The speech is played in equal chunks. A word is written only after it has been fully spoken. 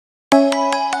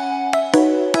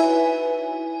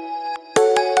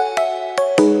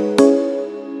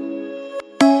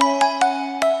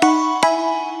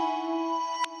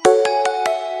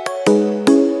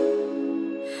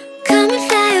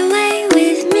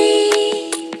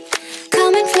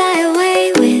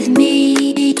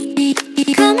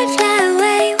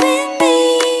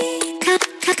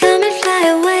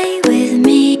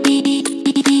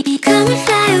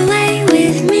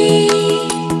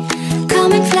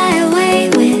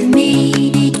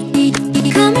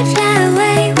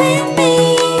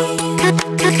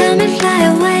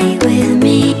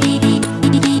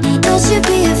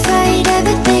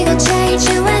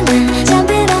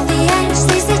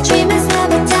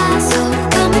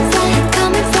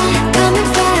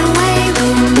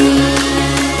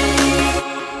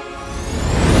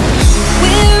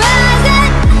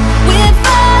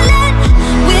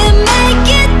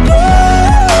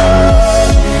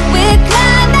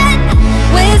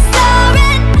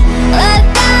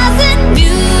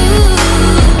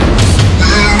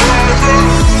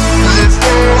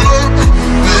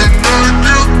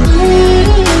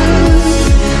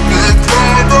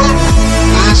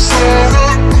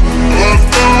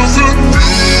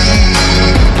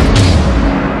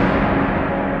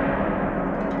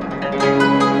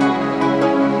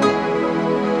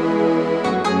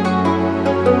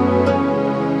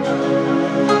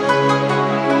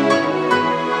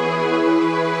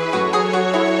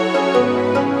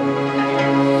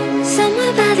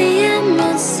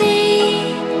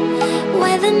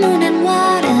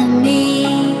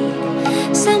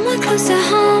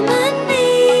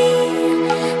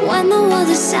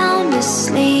sound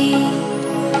asleep.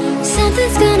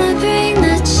 Something's gonna bring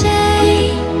the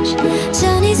change.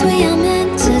 Journeys we are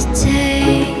meant to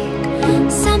take.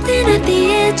 Something at the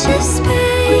edge of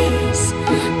space,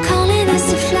 calling us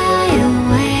to fly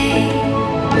away.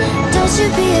 Don't you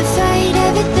be afraid,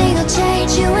 everything will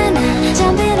change. You and I,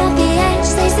 jumping off the edge.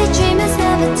 They say dreamers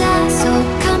never die. So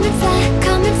come and fly,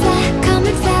 come and fly, come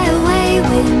and fly away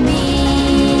with me.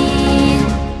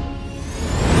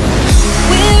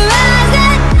 We're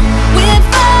rising, we're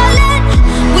falling,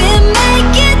 we're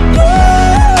making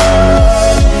through.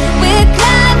 We're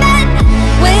climbing,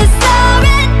 we're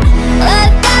soaring,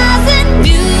 1,000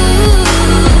 views.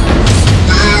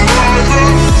 We're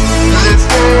rising, we're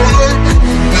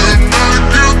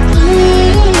falling, we're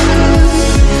making through.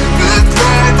 We're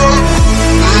climbing,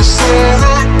 we're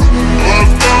soaring,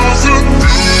 1,000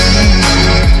 views.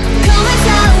 Come and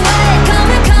fly away,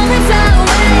 come and fly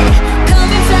away, come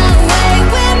and fly away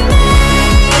with me.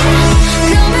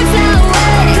 Come and fly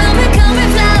away, come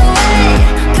and fly away,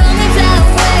 come and fly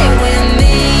away with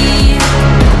me.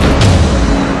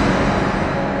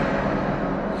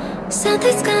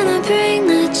 Something's gonna bring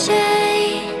the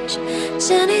change.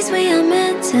 Journeys we are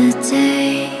meant to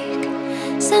take.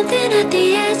 Something at the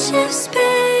edge of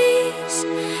space.